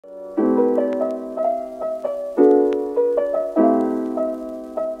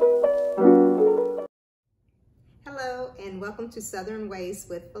to Southern Ways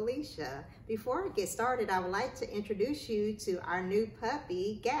with Felicia. Before I get started, I would like to introduce you to our new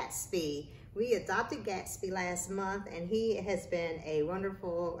puppy, Gatsby. We adopted Gatsby last month and he has been a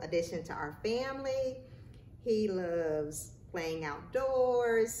wonderful addition to our family. He loves playing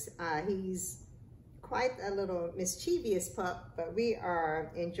outdoors. He's quite a little mischievous pup, but we are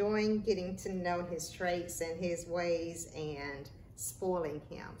enjoying getting to know his traits and his ways and spoiling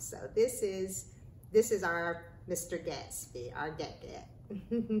him. So this is our Mr. Gatsby, our Gat.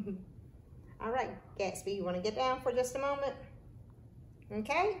 All right, Gatsby, you want to get down for just a moment?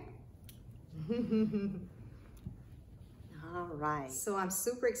 Okay. All right. So I'm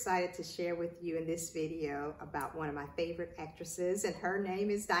super excited to share with you in this video about one of my favorite actresses, and her name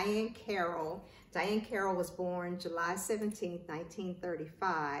is Diahann Carroll. Diahann Carroll was born July 17th,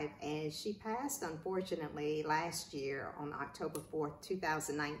 1935, and she passed, unfortunately, last year on October 4th,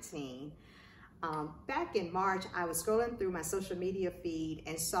 2019. Back in March, I was scrolling through my social media feed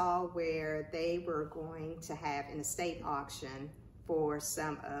and saw where they were going to have an estate auction for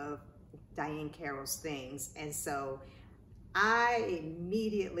some of Diahann Carroll's things. And so I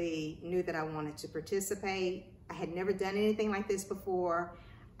immediately knew that I wanted to participate. I had never done anything like this before.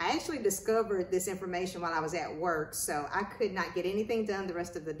 I actually discovered this information while I was at work, so I could not get anything done the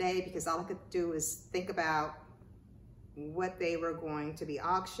rest of the day because all I could do was think about what they were going to be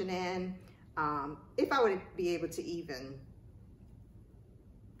auctioning. If I would be able to even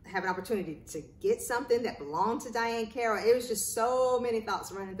have an opportunity to get something that belonged to Diahann Carroll. It was just so many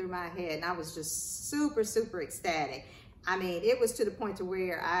thoughts running through my head, and I was just super, super ecstatic. I mean, it was to the point to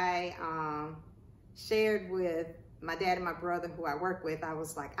where I shared with my dad and my brother who I work with. I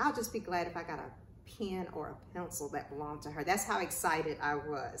was like, I'll just be glad if I got a pen or a pencil that belonged to her. That's how excited I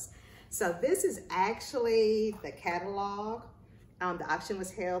was. So this is actually the catalog. The auction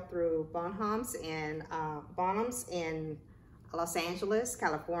was held through Bonhams in Los Angeles,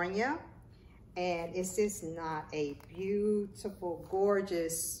 California. And it's just not a beautiful,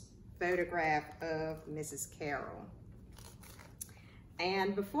 gorgeous photograph of Mrs. Carroll.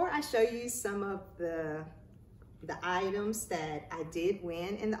 And before I show you some of the items that I did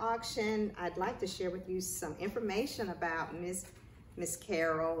win in the auction, I'd like to share with you some information about Miss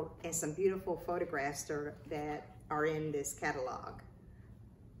Carroll and some beautiful photographs that are in this catalog.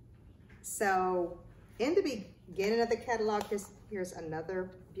 So in the beginning of the catalog, here's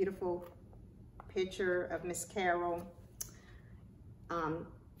another beautiful picture of Miss Carroll.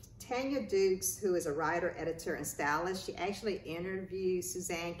 Tanya Dukes, who is a writer, editor, and stylist, she actually interviewed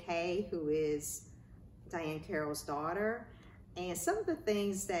Suzanne Kay, who is Diahann Carroll's daughter. And some of the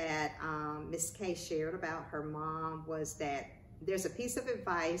things that Miss Kay shared about her mom was that there's a piece of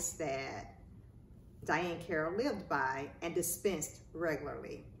advice that Diahann Carroll lived by and dispensed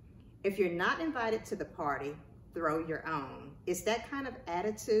regularly. If you're not invited to the party, throw your own. It's that kind of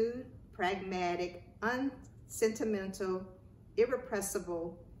attitude, pragmatic, unsentimental,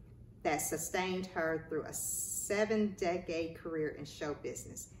 irrepressible, that sustained her through a 7-decade career in show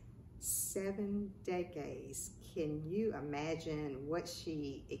business. 7 decades. Can you imagine what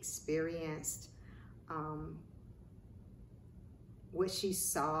she experienced, what she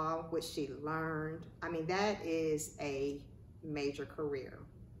saw, what she learned? I mean, that is a major career.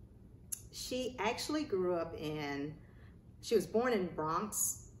 She actually grew up she was born in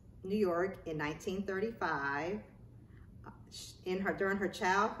Bronx, New York in 1935. During her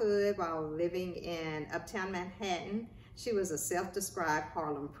childhood, while living in Uptown Manhattan, she was a self-described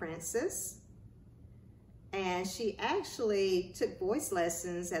Harlem princess. And she actually took voice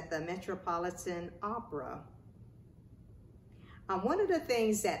lessons at the Metropolitan Opera. One of the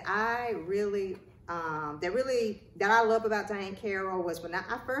things that I really that I love about Diahann Carroll was when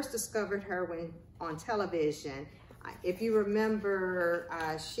I first discovered her on television. If you remember,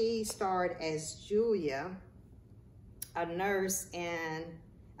 she starred as Julia, a nurse in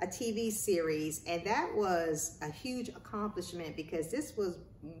a TV series, and that was a huge accomplishment because this was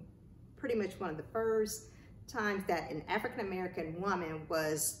pretty much one of the first times that an African-American woman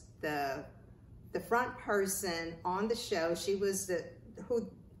was the front person on the show. She was the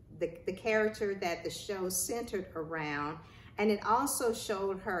character that the show centered around, and it also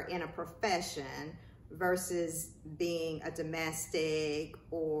showed her in a profession versus being a domestic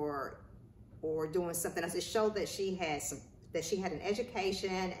or doing something else. It showed that she had an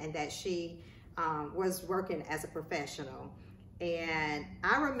education and that she was working as a professional. And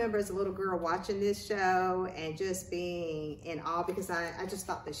I remember as a little girl watching this show and just being in awe because I just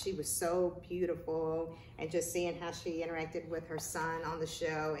thought that she was so beautiful, and just seeing how she interacted with her son on the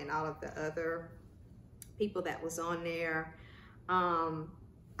show and all of the other people that was on there.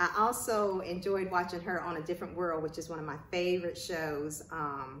 I also enjoyed watching her on A Different World, which is one of my favorite shows.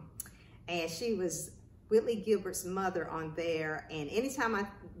 And she was Whitley Gilbert's mother on there. And anytime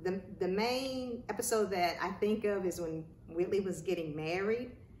the main episode that I think of is when Whitley was getting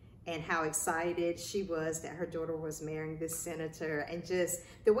married and how excited she was that her daughter was marrying this senator, and just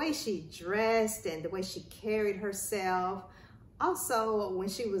the way she dressed and the way she carried herself. Also, when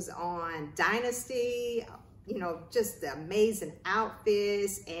she was on Dynasty, you know, just the amazing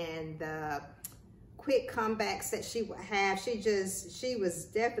outfits and the quick comebacks that she would have. She was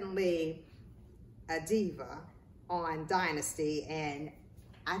definitely a diva on Dynasty, and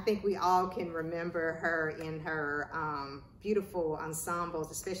I think we all can remember her in her beautiful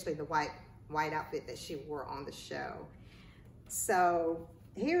ensembles, especially the white outfit that she wore on the show. So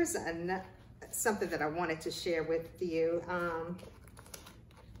here's something that I wanted to share with you.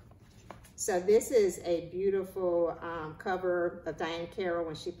 So this is a beautiful cover of Diahann Carroll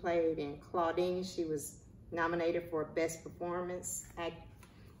when she played in Claudine. She was nominated for Best Performance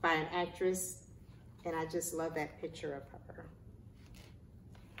by an Actress, and I just love that picture of her.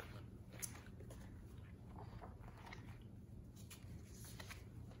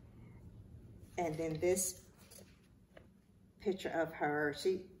 And then this picture of her,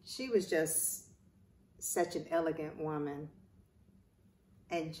 she was just such an elegant woman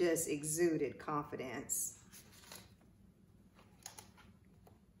and just exuded confidence.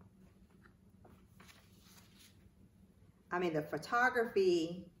 I mean, the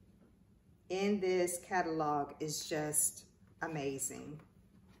photography in this catalog is just amazing.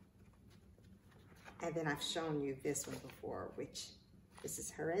 And then I've shown you this one before, which this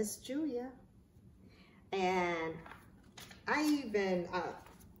is her as Julia. And I even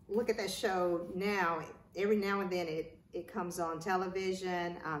look at that show now. Every now and then it comes on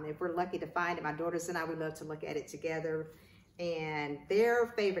television. If we're lucky to find it, my daughters and I, we love to look at it together. And their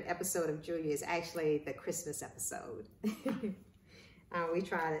favorite episode of Julia is actually the Christmas episode.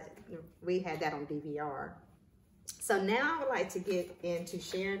 We had that on DVR. So now I would like to get into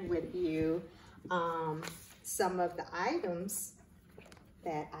sharing with you some of the items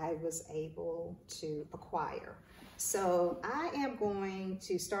that I was able to acquire. So I am going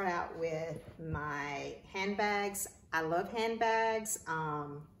to start out with my handbags. I love handbags.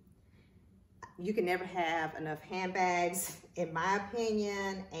 You can never have enough handbags, in my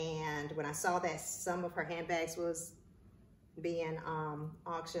opinion. And when I saw that some of her handbags was being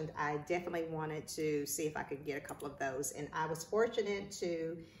auctioned, I definitely wanted to see if I could get a couple of those. And I was fortunate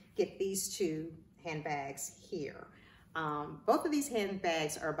to get these two handbags here. Both of these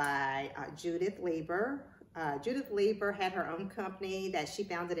handbags are by Judith Lieber. Judith Lieber had her own company that she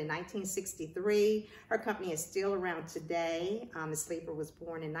founded in 1963. Her company is still around today. Ms. Lieber was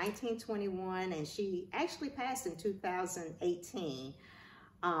born in 1921, and she actually passed in 2018.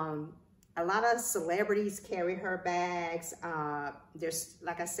 A lot of celebrities carry her bags.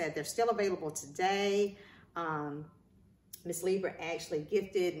 Like I said, they're still available today. Ms. Lieber actually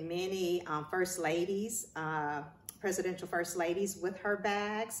gifted many first ladies, presidential first ladies, with her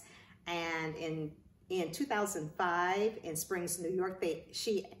bags. And in 2005 in Springs, New York,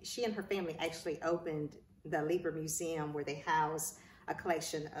 she and her family actually opened the Lieber Museum, where they house a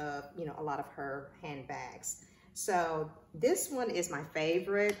collection of, you know, a lot of her handbags. So this one is my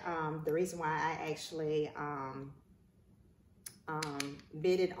favorite. The reason why I actually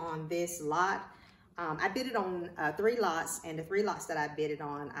bidded on this lot, I bidded on 3 lots, and the 3 lots that I bidded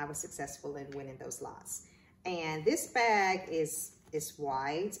on, I was successful in winning those lots. And this bag is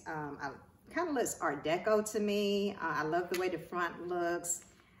white. Kind of looks Art Deco to me. I love the way the front looks.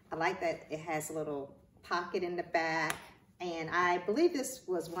 I like that it has a little pocket in the back. And I believe this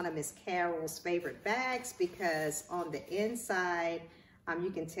was one of Miss Carroll's favorite bags, because on the inside, you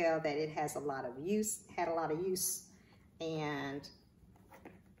can tell that it has a lot of use, had a lot of use. And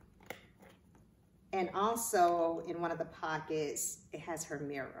also in one of the pockets, it has her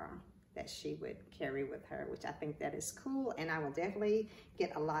mirror that she would carry with her, which I think that is cool. And I will definitely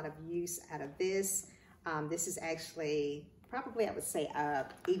get a lot of use out of this. This is actually probably, I would say, a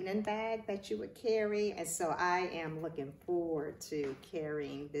evening bag that you would carry. And so I am looking forward to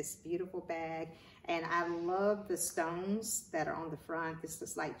carrying this beautiful bag. And I love the stones that are on the front. This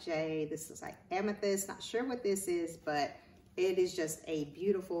looks like jade, this looks like amethyst. Not sure what this is, but it is just a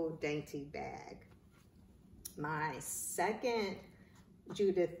beautiful, dainty bag. My second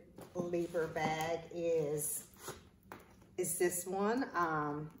Judith Lieber bag is this one.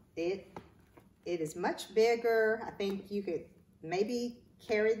 It is much bigger. I think you could maybe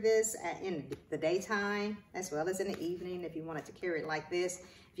carry this in the daytime as well as in the evening if you wanted to carry it like this.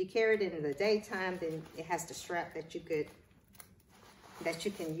 If you carry it in the daytime, then it has the strap that you could that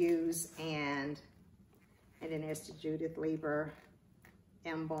you can use, and then there's the Judith Lieber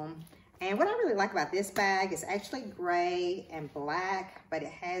emblem. And what I really like about this bag is actually gray and black, but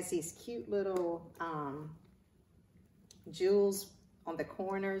it has these cute little jewels on the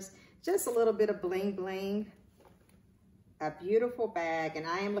corners, just a little bit of bling bling. A beautiful bag, and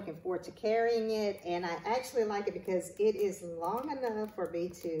I am looking forward to carrying it. And I actually like it because it is long enough for me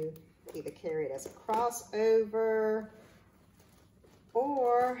to either carry it as a crossover,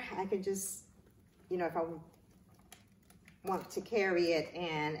 or I can just, you know, if I want to carry it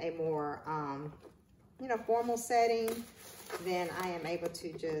in a more, you know, formal setting, then I am able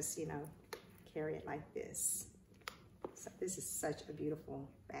to just, you know, carry it like this. So this is such a beautiful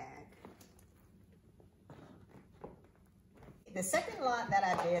bag. The second lot that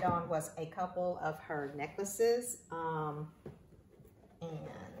I bid on was a couple of her necklaces. And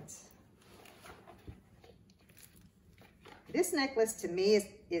this necklace to me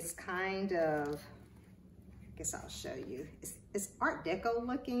is kind of, I guess I'll show you. It's Art Deco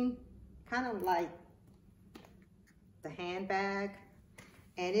looking, kind of like the handbag.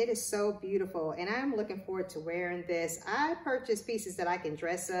 And it is so beautiful. And I'm looking forward to wearing this. I purchased pieces that I can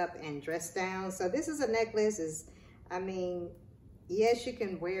dress up and dress down. So this is a necklace. I mean, yes, you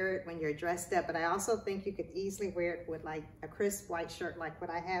can wear it when you're dressed up, but I also think you could easily wear it with like a crisp white shirt like what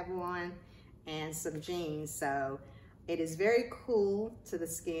I have on and some jeans. So it is very cool to the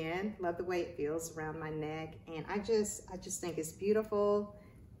skin. Love the way it feels around my neck. And I just think it's beautiful,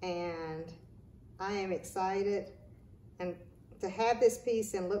 and I am excited and to have this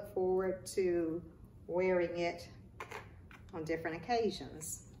piece and look forward to wearing it on different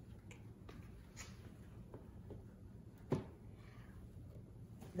occasions.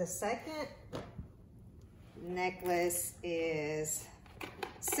 The second necklace is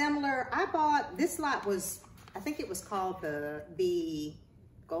similar. I bought, this lot was, I think it was called the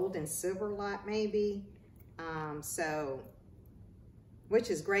gold and silver lot maybe. Which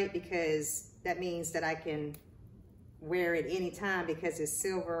is great because that means that I can wear it anytime because it's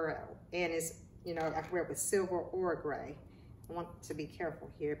silver and it's, you know, I can wear it with silver or gray. I want to be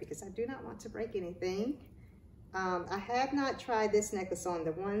careful here because I do not want to break anything. I have not tried this necklace on.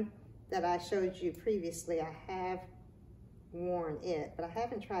 The one that I showed you previously, I have worn it, but I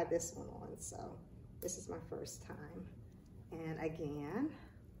haven't tried this one on, so this is my first time. And again,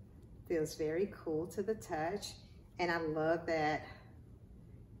 feels very cool to the touch. And I love that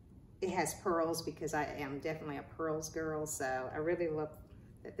it has pearls because I am definitely a pearls girl, so I really love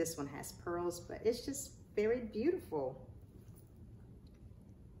that this one has pearls, but it's just very beautiful.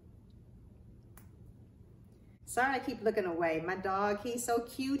 Sorry, I keep looking away. My dog, he's so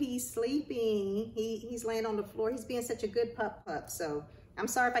cute. He's sleeping. He's laying on the floor. He's being such a good pup. So I'm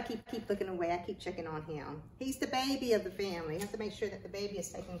sorry if I keep looking away. I keep checking on him. He's the baby of the family. You have to make sure that the baby is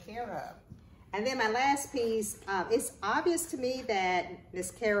taken care of. And then my last piece, it's obvious to me that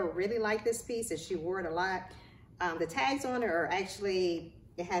Miss Carroll really liked this piece and she wore it a lot. The tags on it are actually,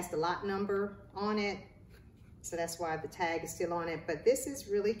 it has the lot number on it. So that's why the tag is still on it. But this is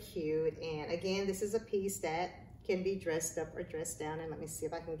really cute. And again, this is a piece that can be dressed up or dressed down. And let me see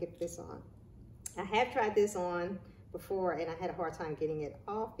if I can get this on. I have tried this on before and I had a hard time getting it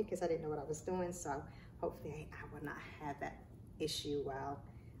off because I didn't know what I was doing. So hopefully I will not have that issue while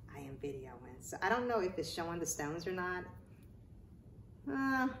I am videoing. So I don't know if it's showing the stones or not.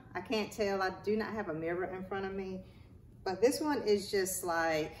 I can't tell. I do not have a mirror in front of me. But this one is just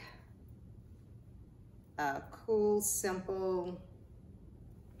like a cool, simple,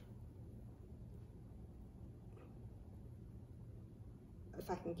 if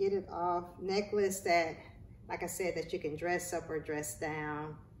I can get it off, necklace that, like I said, that you can dress up or dress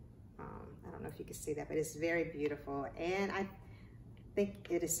down. I don't know if you can see that, but it's very beautiful. And I think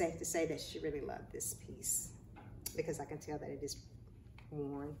it is safe to say that she really loved this piece because I can tell that it is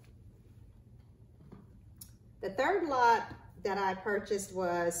worn. The third lot that I purchased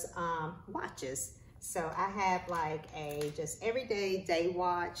was watches. So I have like a just everyday day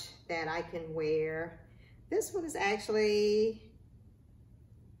watch that I can wear. This one is actually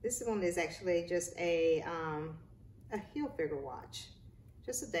just a heel figure watch,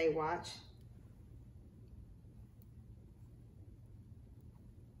 just a day watch.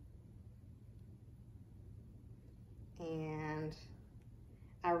 And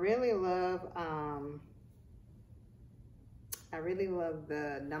I really love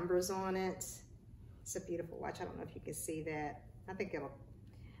the numbers on it. It's a beautiful watch. I don't know if you can see that. I think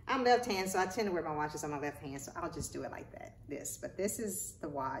I'm left-handed, so I tend to wear my watches on my left hand, so I'll just do it like that, but this is the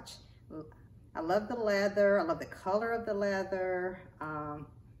watch. I love the leather. I love the color of the leather.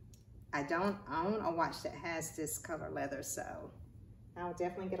 I don't own a watch that has this color leather, so I'll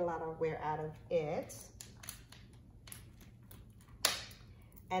definitely get a lot of wear out of it.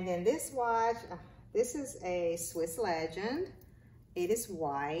 And then this watch, this is a Swiss Legend. It is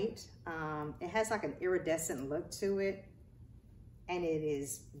white. It has like an iridescent look to it, and it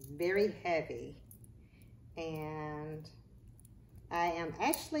is very heavy. And I am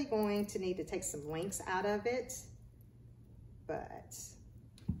actually going to need to take some links out of it, but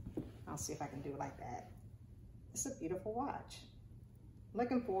I'll see if I can do it like that. It's a beautiful watch.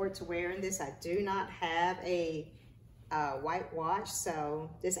 Looking forward to wearing this. I do not have a white watch, so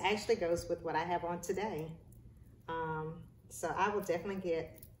this actually goes with what I have on today. So I will definitely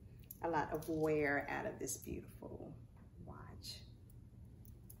get a lot of wear out of this beautiful watch.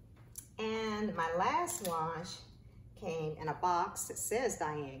 And my last watch came in a box that says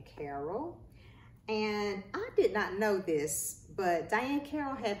Diahann Carroll. And I did not know this, but Diahann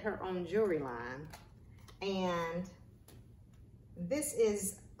Carroll had her own jewelry line. And this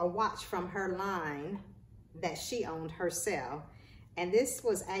is a watch from her line that she owned herself. And this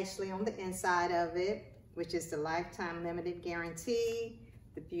was actually on the inside of it, which is the lifetime limited guarantee,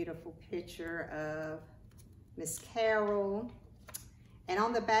 the beautiful picture of Miss Carroll. And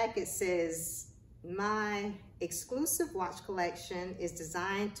on the back it says, my exclusive watch collection is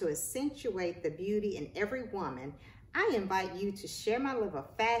designed to accentuate the beauty in every woman. I invite you to share my love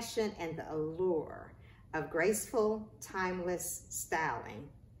of fashion and the allure of graceful, timeless styling.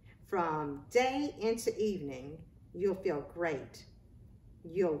 From day into evening, you'll feel great.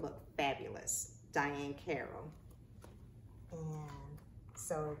 You'll look fabulous. Diahann Carroll. And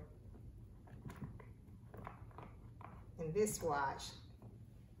so, and this watch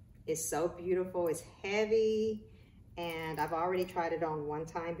is so beautiful. It's heavy, and I've already tried it on one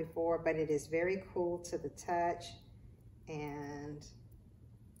time before, but it is very cool to the touch. And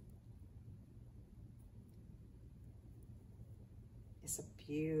it's a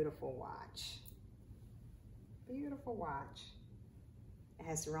beautiful watch. Beautiful watch. It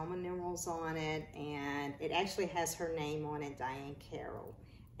has Roman numerals on it, and it actually has her name on it, Diahann Carroll.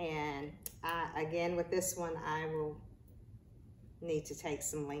 And again, with this one, I will need to take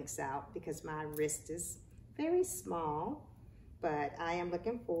some links out because my wrist is very small, but I am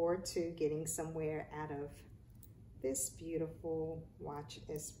looking forward to getting some wear out of this beautiful watch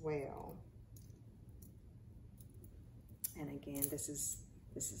as well. And again, this is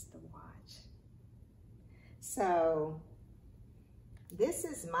the watch. So this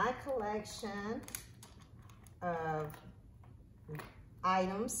is my collection of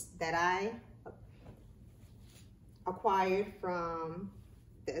items that I acquired from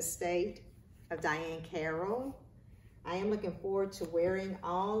the estate of Diahann Carroll. I am looking forward to wearing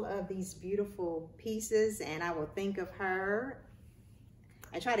all of these beautiful pieces, and I will think of her.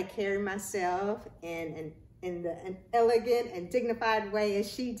 I try to carry myself in an elegant and dignified way as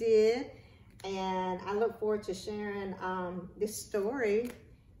she did. And I look forward to sharing this story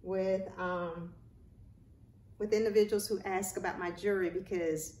with individuals who ask about my jewelry,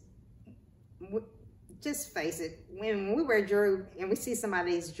 because just face it, when we wear jewelry and we see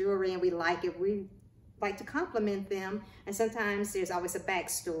somebody's jewelry and we like it, we like to compliment them. And sometimes there's always a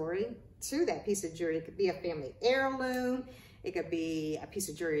backstory to that piece of jewelry. It could be a family heirloom. It could be a piece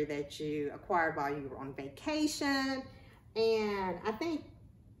of jewelry that you acquired while you were on vacation. And I think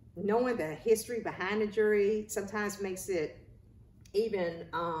knowing the history behind the jewelry sometimes makes it even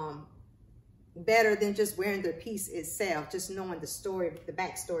better than just wearing the piece itself, just knowing the story, the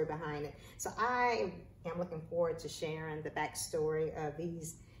backstory behind it. So I am looking forward to sharing the backstory of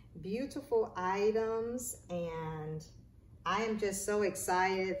these beautiful items, and I am just so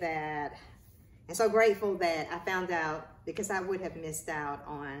excited that, and so grateful that I found out, because I would have missed out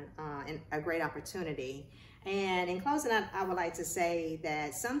on a great opportunity. And in closing, I would like to say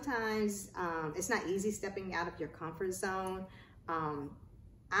that sometimes it's not easy stepping out of your comfort zone.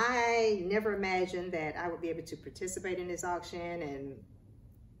 I never imagined that I would be able to participate in this auction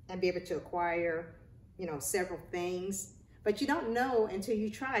and be able to acquire, you know, several things. But you don't know until you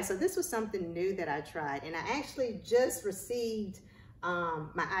try. So this was something new that I tried. And I actually just received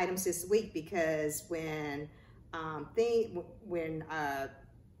my items this week, because when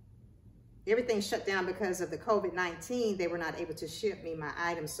everything shut down because of the COVID-19, they were not able to ship me my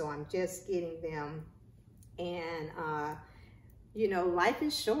items. So I'm just getting them. And, you know, life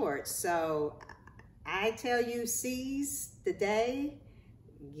is short. So I tell you, seize the day,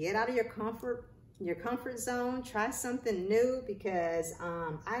 get out of your comfort zone, try something new, because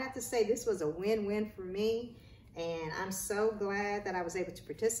I have to say this was a win-win for me. And I'm so glad that I was able to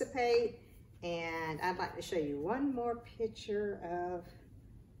participate. And I'd like to show you one more picture of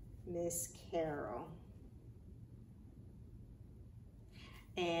Miss Carroll.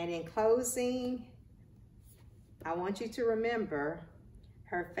 And in closing, I want you to remember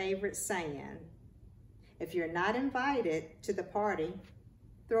her favorite saying: if you're not invited to the party,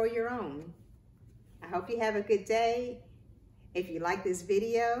 throw your own. I hope you have a good day. If you like this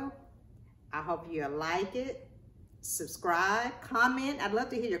video, I hope you'll like it, subscribe, comment. I'd love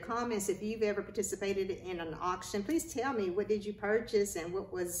to hear your comments. If you've ever participated in an auction, please tell me, what did you purchase and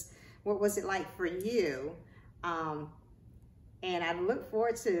what was it like for you? And I look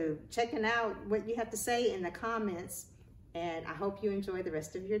forward to checking out what you have to say in the comments. And I hope you enjoy the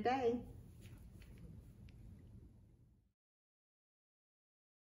rest of your day.